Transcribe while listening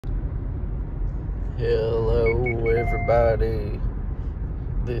Hello everybody,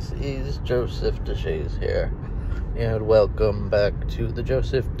 this is Joseph Deshays here, and welcome back to the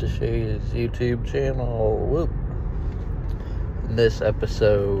Joseph Deshays YouTube channel. Whoop. In this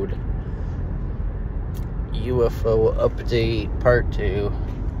episode, UFO update part 2.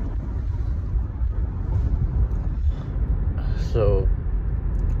 So,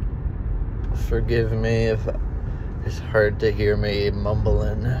 forgive me if it's hard to hear me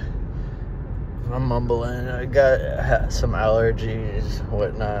mumbling. I'm mumbling. I got some allergies,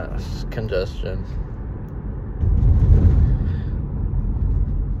 whatnot, congestion.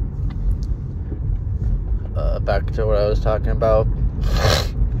 Back to what I was talking about.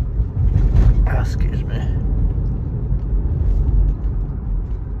 Excuse me.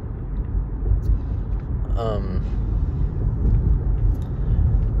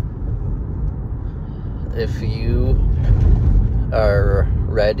 If you are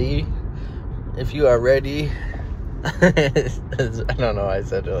ready, I don't know why I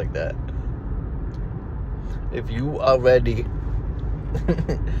said it like that. If you are ready,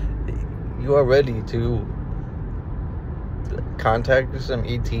 you are ready to contact some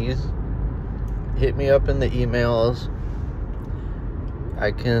ETs, hit me up in the emails.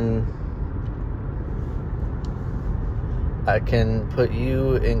 I can put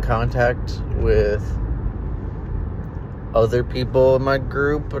you in contact with other people in my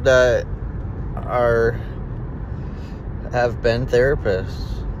group that have been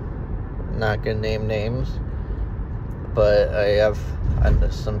therapists. I'm not gonna name names, but I got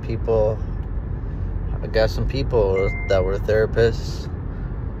some people that were therapists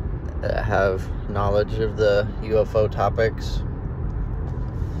that have knowledge of the UFO topics.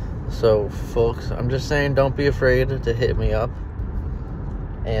 So folks, I'm just saying, don't be afraid to hit me up.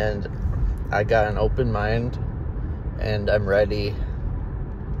 And I got an open mind, and I'm ready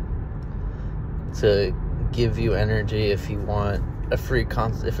to give you energy if you want a free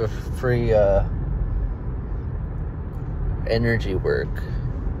energy work.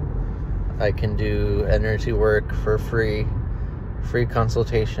 I can do energy work for free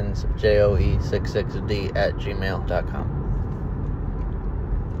consultations,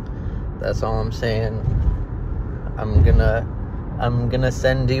 joe66d@gmail.com. That's all I'm saying. I'm gonna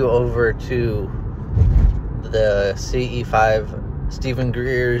send you over to the CE5, Stephen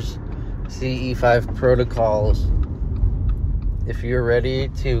Greer's CE5 protocols. If you're ready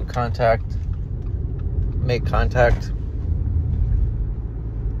to make contact,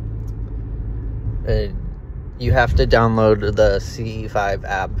 you have to download the CE5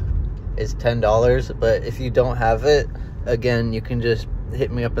 app. It's $10, but if you don't have it, again, you can just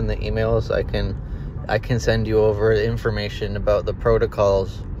hit me up in the emails. I can send you over the information about the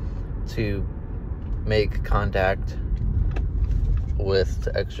protocols to make contact with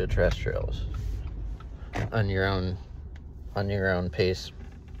extraterrestrials on your own pace.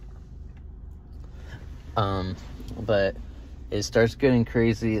 But it starts getting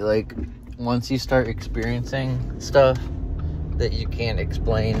crazy, like once you start experiencing stuff that you can't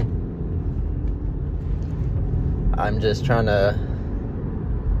explain. I'm just trying to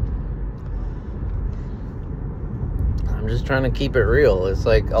keep it real. It's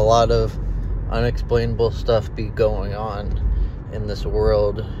like a lot of unexplainable stuff be going on in this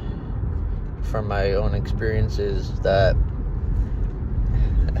world from my own experiences that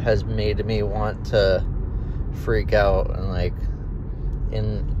has made me want to freak out, and like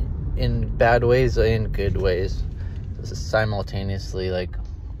in bad ways and in good ways simultaneously, like,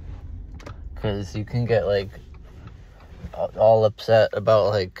 because you can get like all upset about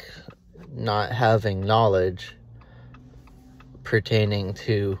like not having knowledge pertaining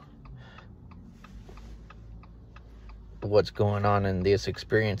to what's going on in these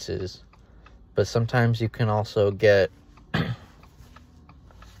experiences, but sometimes you can also get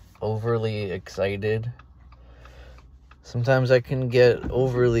overly excited. Sometimes I can get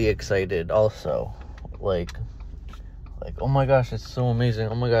overly excited also, like oh my gosh, it's so amazing,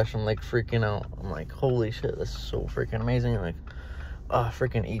 oh my gosh, I'm like freaking out, I'm like, holy shit, this is so freaking amazing, like,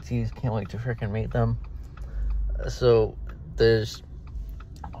 freaking ETs, can't wait to freaking meet them. So there's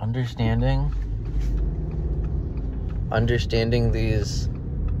understanding these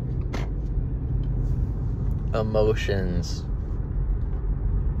emotions,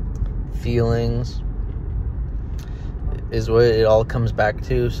 feelings, is what it all comes back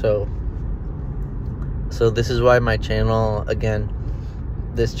to. So this is why my channel, again,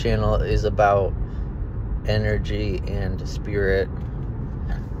 this channel is about energy and spirit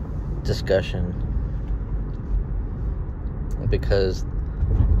discussion, because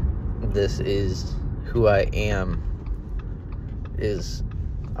this is who I am.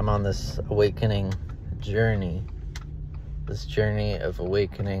 I'm on this awakening journey, of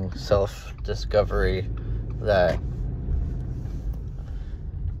awakening, self-discovery, that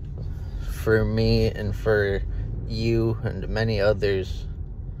for me and for you and many others,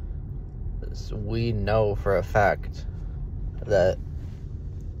 we know for a fact that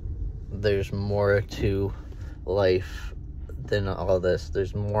there's more to life than all this. There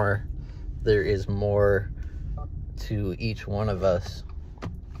is more to each one of us.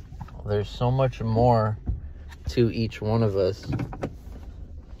 There's so much more to each one of us.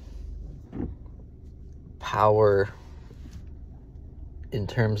 Power, in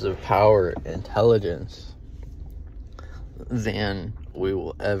terms of power, intelligence, than we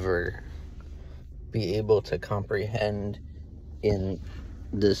will ever be able to comprehend in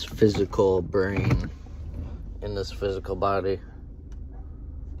this physical brain, in this physical body.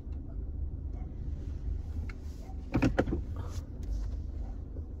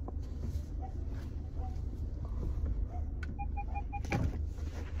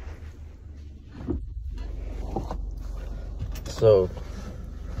 So,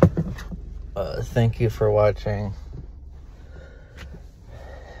 thank you for watching.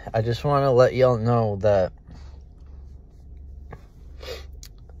 I just want to let y'all know that,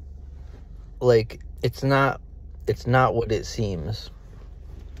 like, it's not what it seems.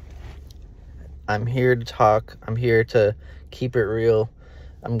 I'm here to talk. I'm here to keep it real.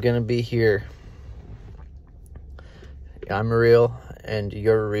 I'm gonna be here. I'm real, and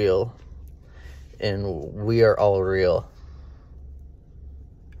you're real, and we are all real.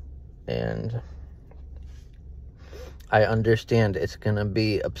 And I understand it's gonna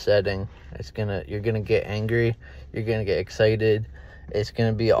be upsetting. You're gonna get angry. You're gonna get excited. It's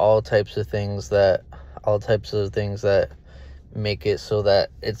gonna be all types of things that make it so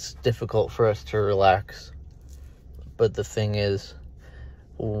that it's difficult for us to relax. But the thing is,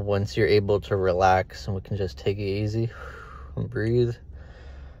 once you're able to relax and we can just take it easy and breathe,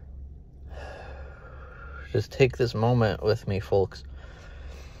 just take this moment with me, folks.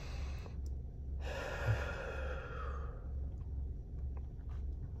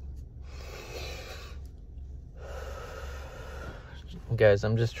 Guys,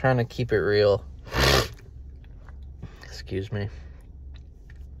 I'm just trying to keep it real. Excuse me.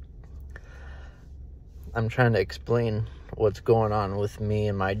 I'm trying to explain what's going on with me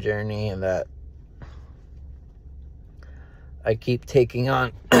and my journey, and that I keep taking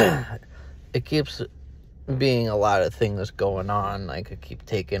on. It keeps being a lot of things going on. Like, I keep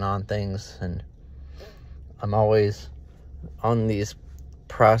taking on things, and I'm always on these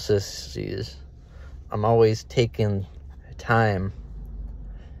processes. I'm always taking time.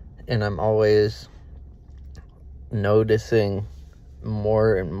 And I'm always noticing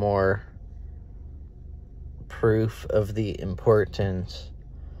more and more proof of the importance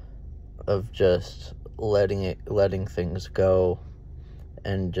of just letting things go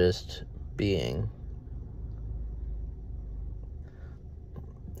and just being.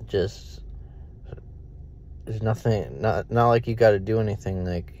 Just, there's nothing, not like you gotta do anything.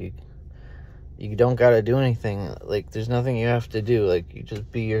 Like, you don't gotta do anything. Like, there's nothing you have to do. Like, you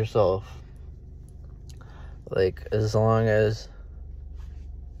just be yourself. Like, as long as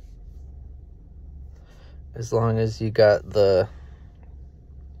you got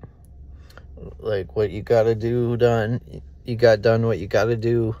what you gotta do done, you got done what you gotta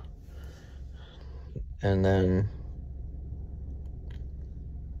do, and then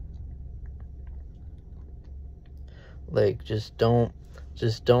like, just don't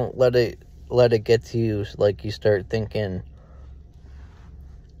let it get to you. Like, you start thinking,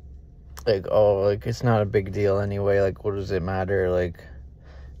 like, oh, like, it's not a big deal anyway. Like, what does it matter? Like,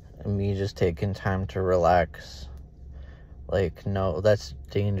 me just taking time to relax. Like, no, that's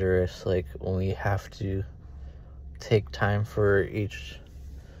dangerous. Like, we have to take time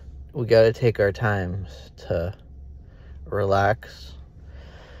we gotta take our times to relax,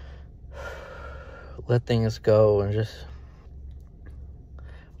 let things go, and just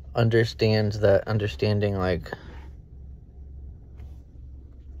understanding, like,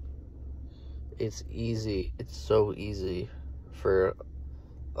 it's so easy for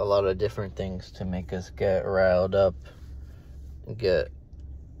a lot of different things to make us get riled up, get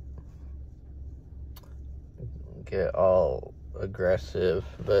all aggressive,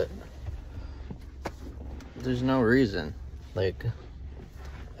 but there's no reason. Like,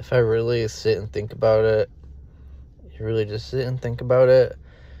 if I really sit and think about it, you really just sit and think about it,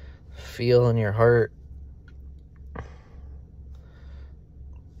 feel in your heart,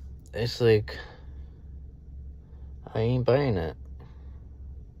 it's like, I ain't buying it.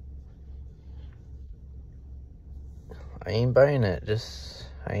 I ain't buying it. Just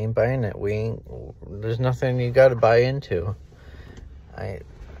I ain't buying it. There's nothing you gotta buy into. I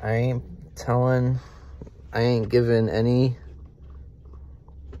ain't giving any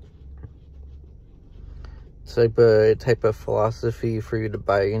type of philosophy for you to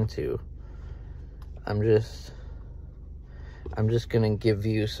buy into. I'm just gonna give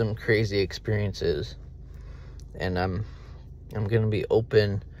you some crazy experiences, and I'm gonna be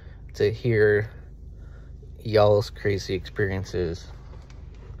open to hear y'all's crazy experiences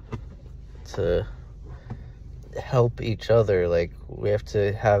to help each other. Like, we have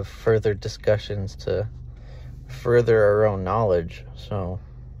to have further discussions to further our own knowledge. So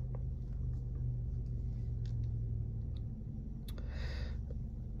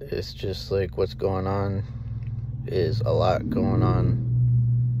it's just like, what's going on is a lot going on.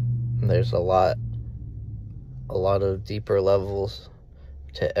 There's a lot of deeper levels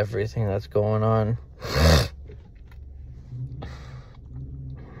to everything that's going on.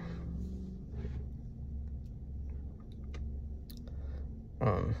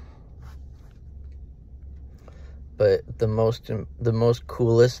 But the most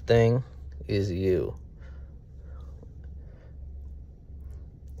coolest thing is you.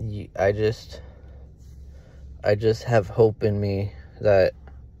 I just have hope in me that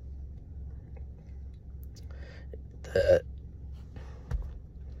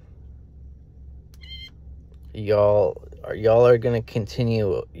y'all are gonna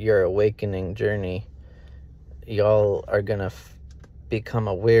continue your awakening journey. Y'all are gonna become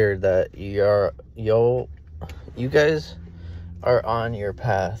aware that you guys are on your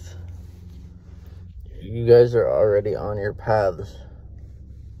path. You guys are already on your paths.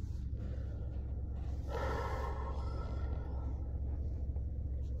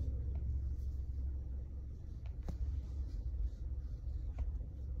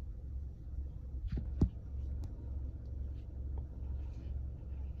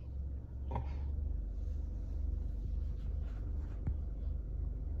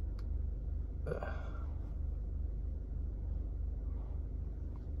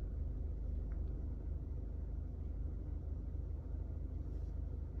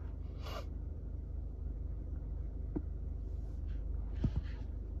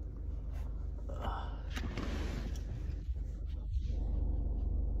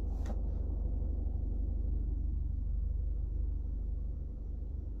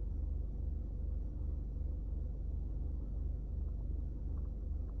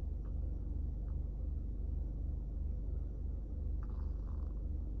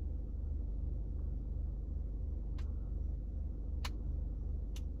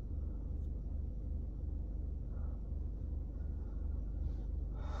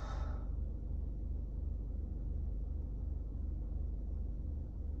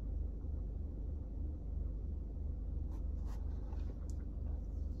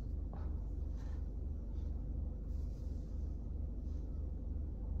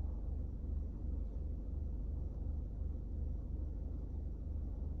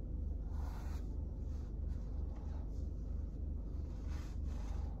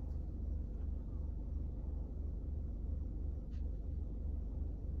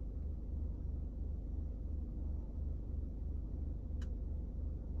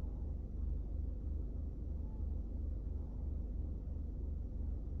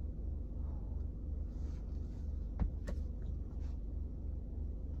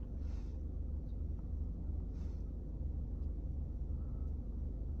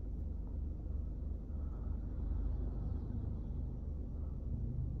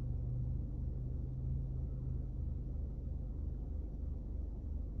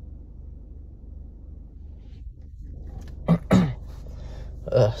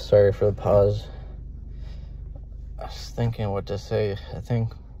 Sorry for the pause. I was thinking what to say. I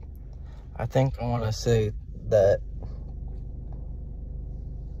think I want to say that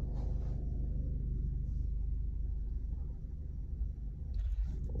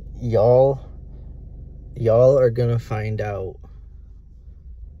y'all are gonna find out,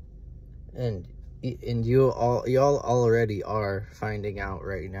 and y'all already are finding out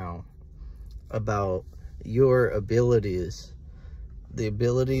right now about your abilities, the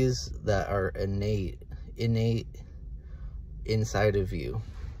abilities that are innate inside of you.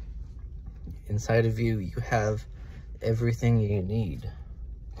 Inside of you, you have everything you need.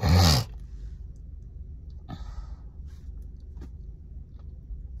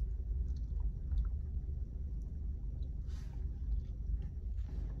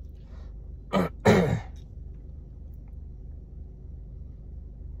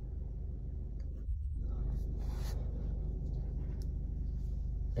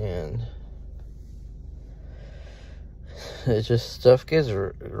 And it just, stuff gets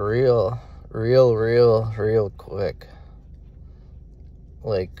real quick.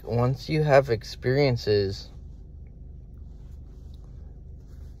 Like, once you have experiences,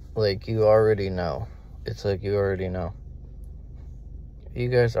 like, you already know. It's like you already know. You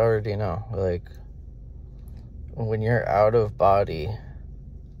guys already know. Like, when you're out of body,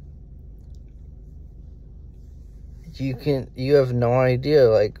 you have no idea,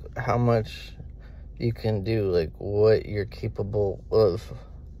 like, how much you can do, like, what you're capable of.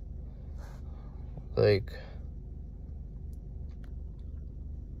 Like,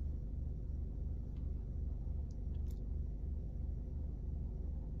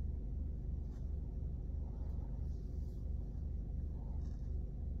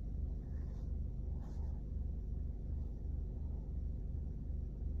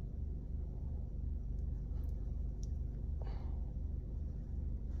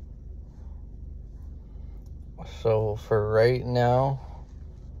 so for right now,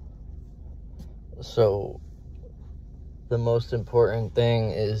 so the most important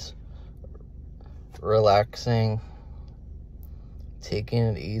thing is relaxing, taking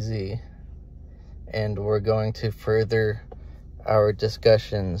it easy, and we're going to further our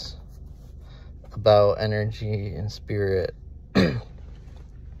discussions about energy and spirit.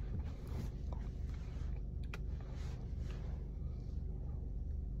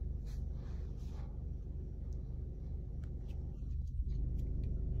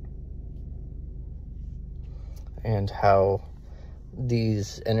 And how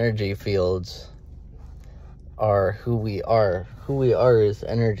these energy fields are who we are. Who we are is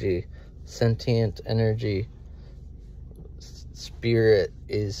energy, sentient energy. Spirit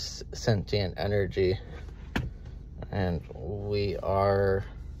is sentient energy. And we are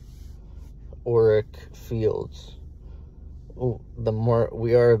auric fields.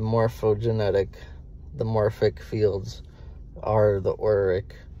 We are morphogenetic. The morphic fields are the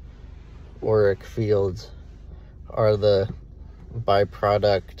auric. Auric fields are the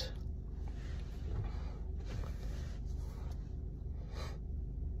byproduct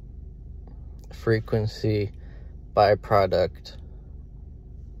frequency byproduct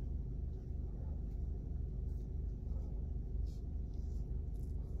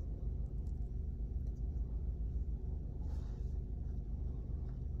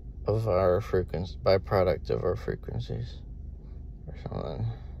of our frequency, byproduct of our frequencies or something.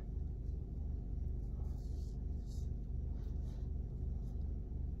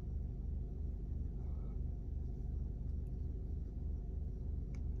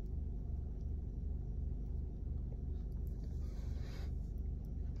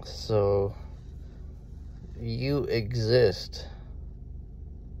 So you exist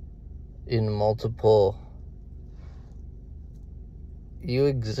in multiple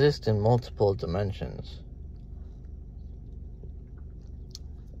dimensions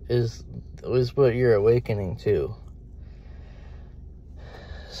is what you're awakening to.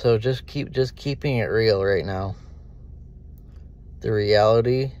 So just keeping it real right now. The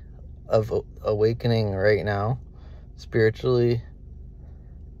reality of awakening right now spiritually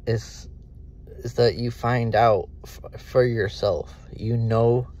is that you find out for yourself. You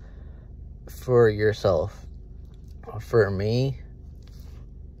know for yourself. For me,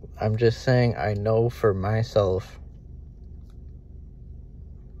 I'm just saying, I know for myself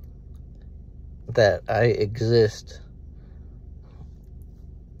that I exist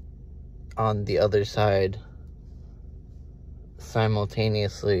on the other side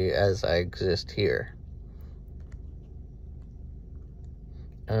simultaneously as I exist here.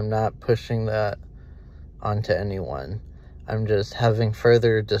 I'm not pushing that onto anyone. I'm just having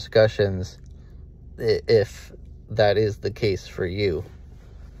further discussions if that is the case for you.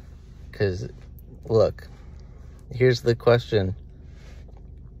 Because, look, here's the question.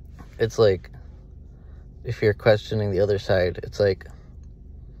 It's like, if you're questioning the other side, it's like,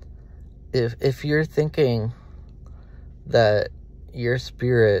 if you're thinking that your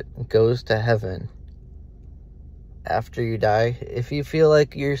spirit goes to heaven after you die, if you feel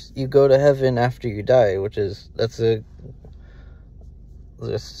like you go to heaven after you die, that's a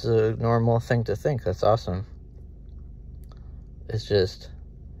normal thing to think. That's awesome. It's just,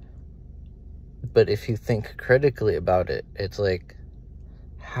 but if you think critically about it, it's like,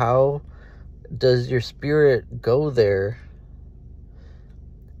 how does your spirit go there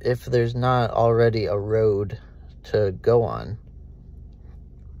if there's not already a road to go on?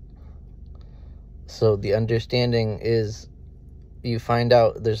 So the understanding is, you find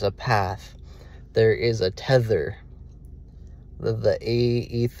out there's a path. There is a tether. The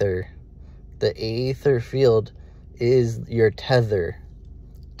aether. The aether field is your tether.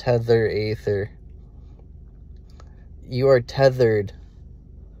 Tether aether. you are tethered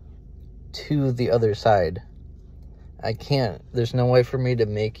to the other side. There's no way for me to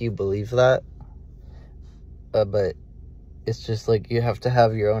make you believe that, but it's just like you have to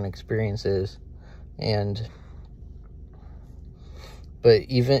have your own experiences. But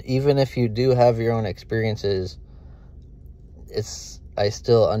even if you do have your own experiences, I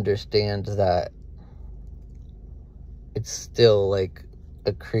still understand that it's still like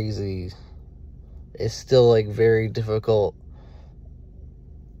it's still like very difficult.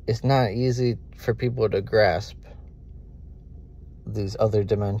 It's not easy for people to grasp these other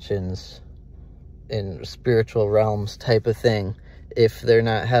dimensions in spiritual realms type of thing if they're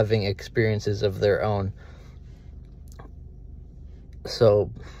not having experiences of their own.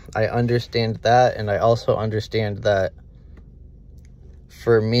 So I understand that, and I also understand that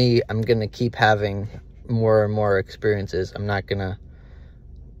for me, I'm gonna keep having more and more experiences. I'm not gonna,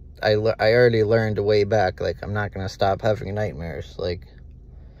 I already learned way back, like, I'm not gonna stop having nightmares. Like,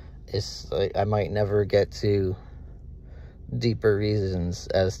 it's like I might never get to deeper reasons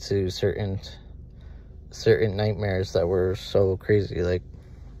as to certain nightmares that were so crazy, like,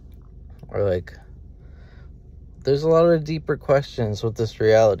 or like, there's a lot of deeper questions with this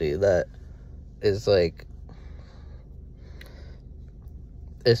reality that is like,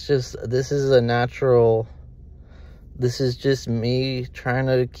 it's just, this is just me trying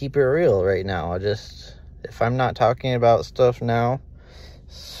to keep it real right now. If I'm not talking about stuff now,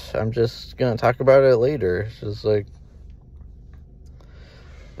 I'm just gonna talk about it later. It's just like,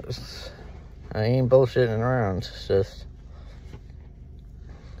 I ain't bullshitting around. It's just,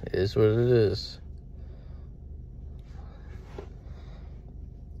 it is what it is.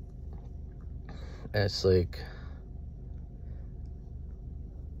 It's like,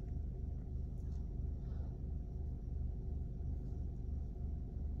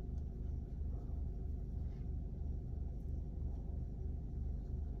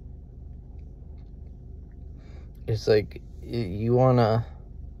 it's like you wanna,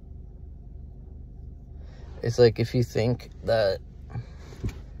 it's like if you think that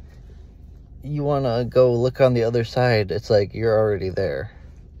you wanna go look on the other side, it's like you're already there.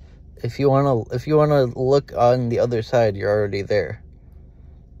 If you wanna look on the other side, you're already there.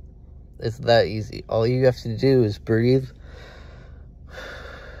 It's that easy. All you have to do is breathe.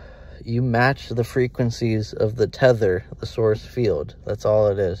 You match the frequencies of the tether, the source field. That's all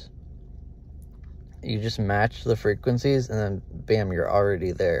it is. You just match the frequencies, and then bam, you're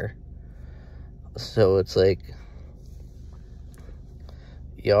already there. So it's like,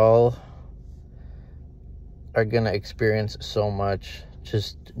 y'all are gonna experience so much.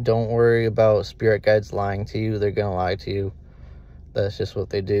 Just don't worry about spirit guides lying to you. They're gonna lie to you. That's just what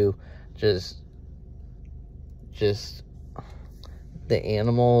they do. Just the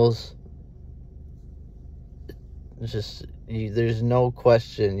animals, there's no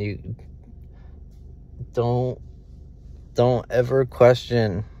question. You don't ever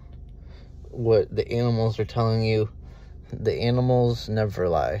question what the animals are telling you. The animals never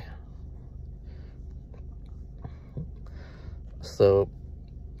lie. So,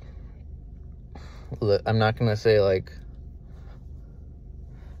 look, I'm not gonna say like,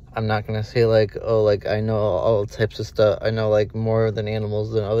 oh, like, I know all types of stuff. I know, like, more than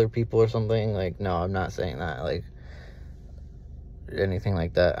animals than other people or something. Like, no, I'm not saying that, like, anything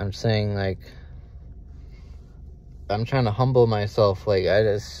like that. I'm saying, like, I'm trying to humble myself. Like,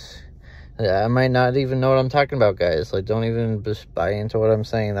 I might not even know what I'm talking about, guys. Like, don't even just buy into what I'm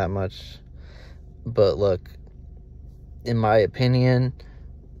saying that much. But look, in my opinion,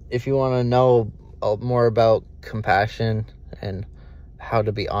 if you want to know more about compassion and how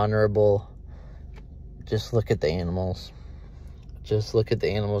to be honorable, just look at the animals. Just look at the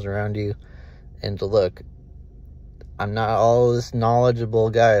animals around you. And look, I'm not all this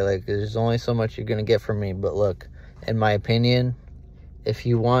knowledgeable guy. Like, there's only so much you're going to get from me. But look, in my opinion, if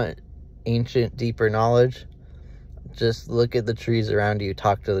you want ancient, deeper knowledge, just look at the trees around you.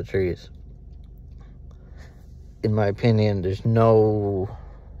 Talk to the trees. In my opinion, there's no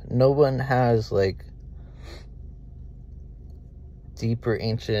one has, like, deeper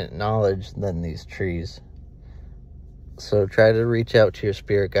ancient knowledge than these trees. So try to reach out to your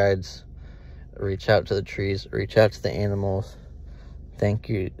spirit guides, reach out to the trees, reach out to the animals. Thank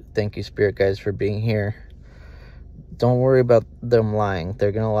you spirit guides, for being here. Don't worry about them lying.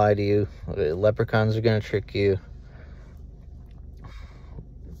 They're gonna lie to you. Leprechauns are gonna trick you.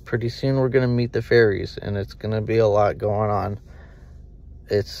 Pretty soon we're gonna meet the fairies, and it's gonna be a lot going on.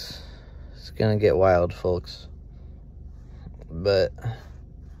 It's gonna get wild, folks. But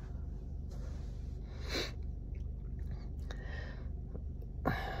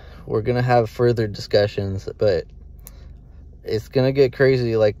we're gonna have further discussions. But it's gonna get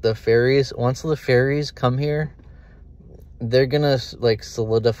crazy. Like the fairies, once the fairies come here, they're gonna like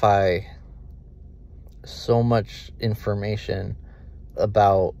solidify so much information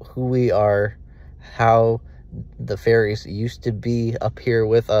about who we are, how the fairies used to be up here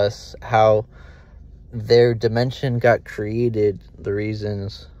with us, how their dimension got created, the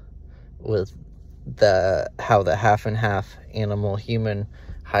reasons with how the half and half animal human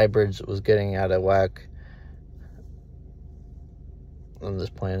hybrids was getting out of whack on this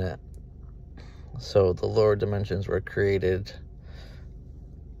planet. So the lower dimensions were created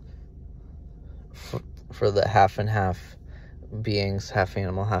for the half and half beings, half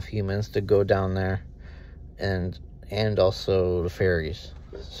animal, half humans, to go down there, and also the fairies.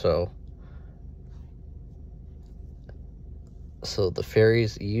 So the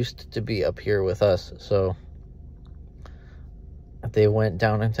fairies used to be up here with us. So they went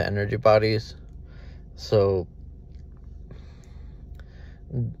down into energy bodies. So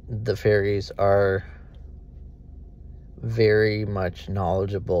the fairies are very much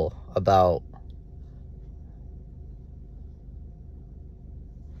knowledgeable about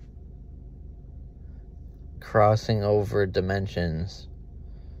crossing over dimensions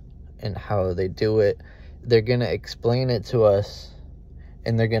and how they do it. They're going to explain it to us,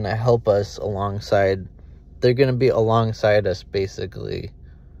 and they're going to help us alongside. They're going to be alongside us, basically.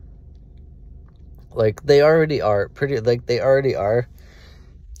 Like they already are. They already are.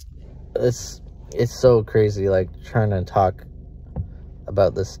 It's so crazy, like, trying to talk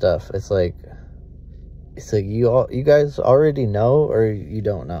about this stuff. It's like you guys already know, or you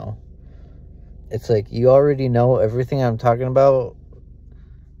don't know. It's like you already know everything I'm talking about.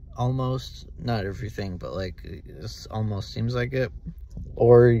 Almost, not everything, but like it almost seems like it.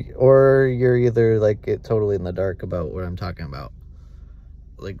 Or you're either like totally in the dark about what I'm talking about.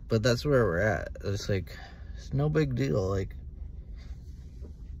 Like, but that's where we're at. It's like, it's no big deal. Like,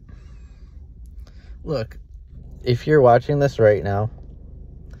 look, if you're watching this right now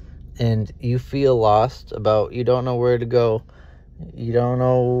and you feel lost about, you don't know where to go, you don't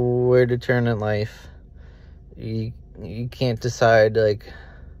know where to turn in life, you can't decide, like,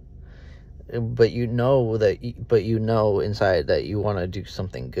 but you know inside that you want to do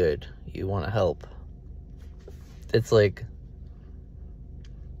something good, you want to help. It's like,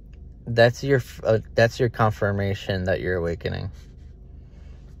 that's your confirmation that you're awakening.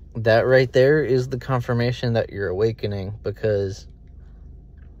 That right there is the confirmation that you're awakening, because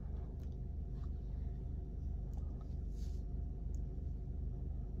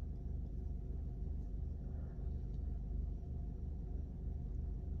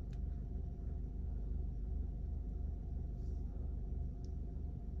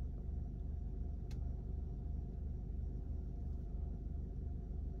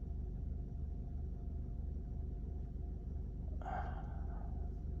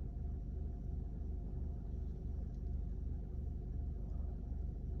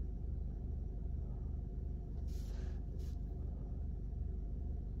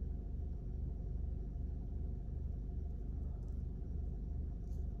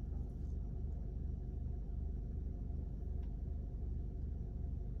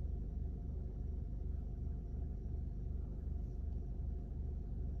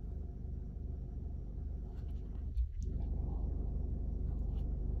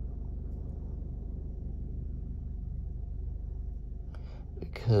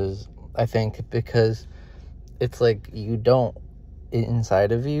because it's like, you don't,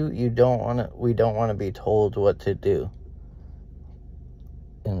 inside of you, we don't want to be told what to do.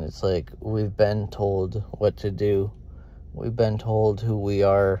 And it's like, we've been told what to do. We've been told who we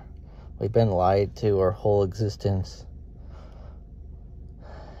are. We've been lied to our whole existence.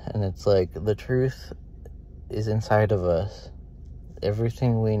 And it's like, the truth is inside of us.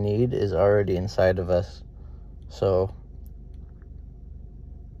 Everything we need is already inside of us. So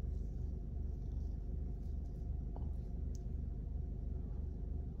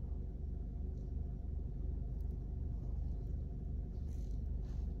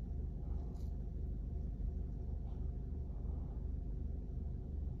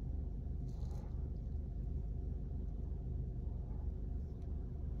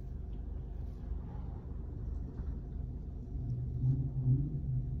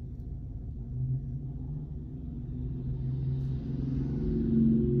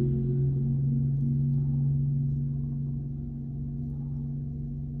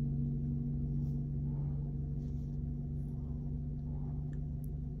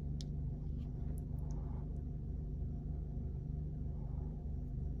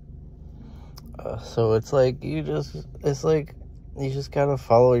it's like, you just gotta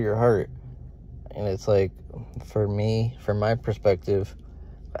follow your heart. And it's like, for me, from my perspective,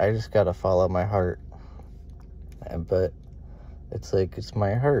 I just gotta follow my heart. But it's like, it's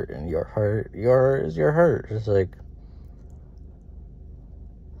my heart, and your heart is your heart. It's like,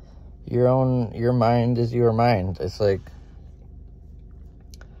 your mind is your mind. It's like,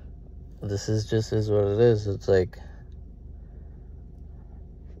 this is just is what it is. It's like,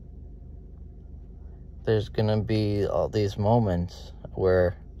 there's gonna be all these moments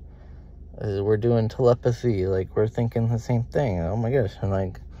where we're doing telepathy, like we're thinking the same thing. Oh my gosh, and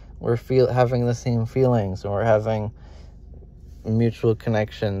like we're having the same feelings, and we're having mutual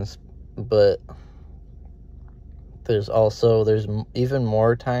connections. But there's even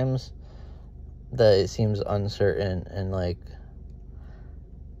more times that it seems uncertain and like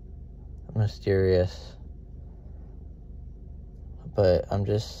mysterious. But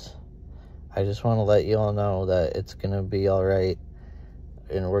I just want to let you all know that it's gonna be all right,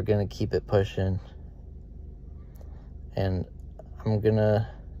 and we're gonna keep it pushing, and I'm gonna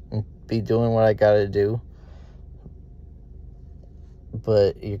be doing what I gotta do.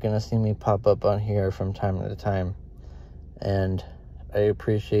 But you're gonna see me pop up on here from time to time, and I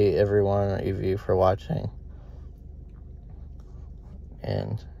appreciate every one of you for watching.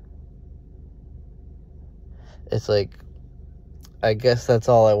 And it's like, I guess that's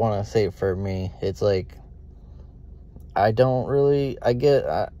all I want to say for me. It's like, I get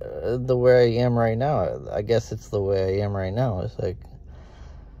the way I am right now. I guess it's the way I am right now. It's like,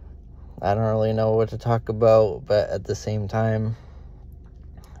 I don't really know what to talk about, but at the same time,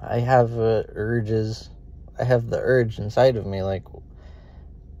 I have the urge inside of me, like,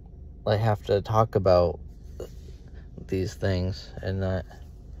 I have to talk about these things, and that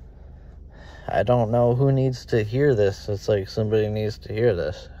I don't know who needs to hear this. It's like, somebody needs to hear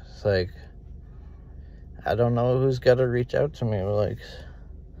this. It's like, I don't know who's got to reach out to me. Like,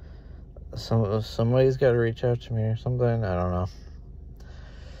 somebody's got to reach out to me or something. I don't know.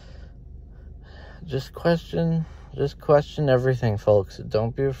 Just question everything, folks.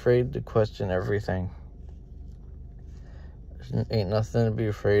 Don't be afraid to question everything. There ain't nothing to be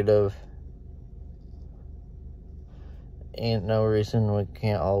afraid of. Ain't no reason we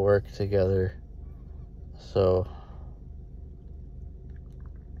can't all work together. So,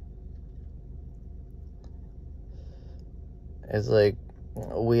 it's like,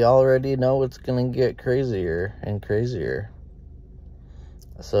 we already know it's gonna get crazier and crazier.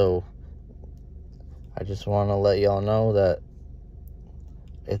 So, I just want to let y'all know that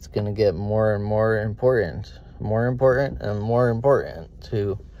it's gonna get more and more important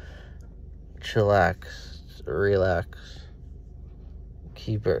to chillax, relax,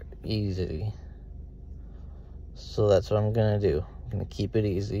 keep it easy. So that's what I'm gonna do. I'm gonna keep it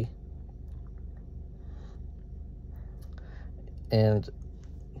easy. And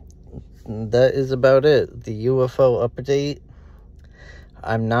that is about it. The UFO update.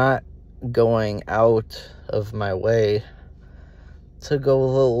 I'm not going out of my way to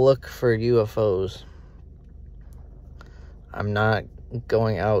go look for UFOs. I'm not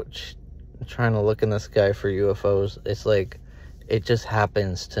going out trying to look in the sky for UFOs. It's like, it just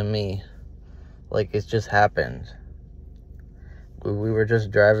happens to me. Like, it just happened. We were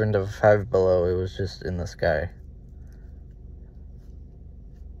just driving to Five Below. It was just in the sky.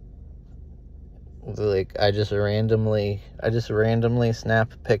 Like, I just randomly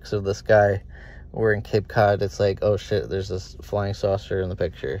snap pics of the sky. We're in Cape Cod. It's like, oh shit, there's this flying saucer in the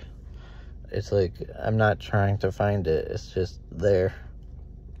picture. It's like, I'm not trying to find it. It's just there.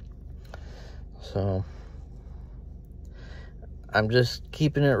 So, I'm just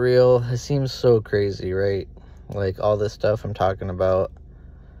keeping it real. It seems so crazy, right? Like, all this stuff I'm talking about.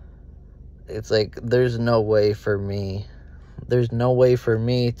 It's like, there's no way for me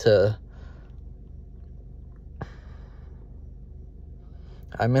to...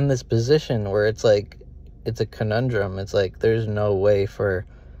 I'm in this position where it's like, it's a conundrum. It's like, there's no way for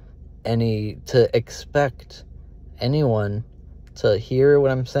to expect anyone to hear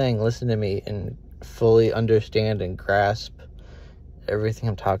what I'm saying, listen to me, and fully understand and grasp everything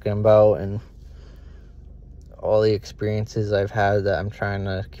I'm talking about, and all the experiences I've had that I'm trying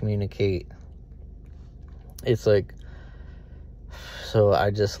to communicate. It's like, so I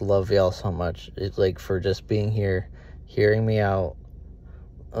just love y'all so much. It's like, for just being here, hearing me out.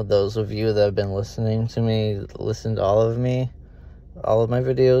 Those of you that have been listening to me, listen to all of my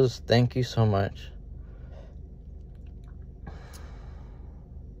videos, thank you so much.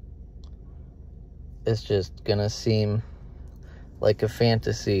 It's just gonna seem like a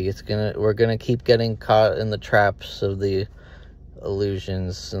fantasy. We're gonna keep getting caught in the traps of the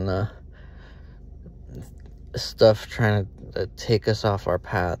illusions and the stuff trying to take us off our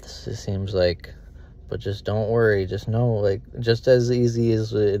paths, it seems like. But just don't worry. Just know, like, just as easy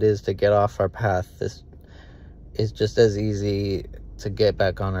as it is to get off our path, this is just as easy to get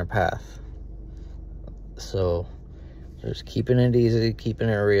back on our path. So, just keeping it easy, keeping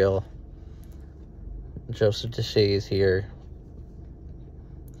it real. Joseph Deshays here.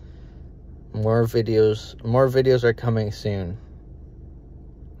 More videos are coming soon.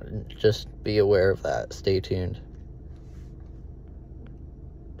 Just be aware of that. Stay tuned.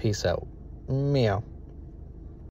 Peace out. Meow.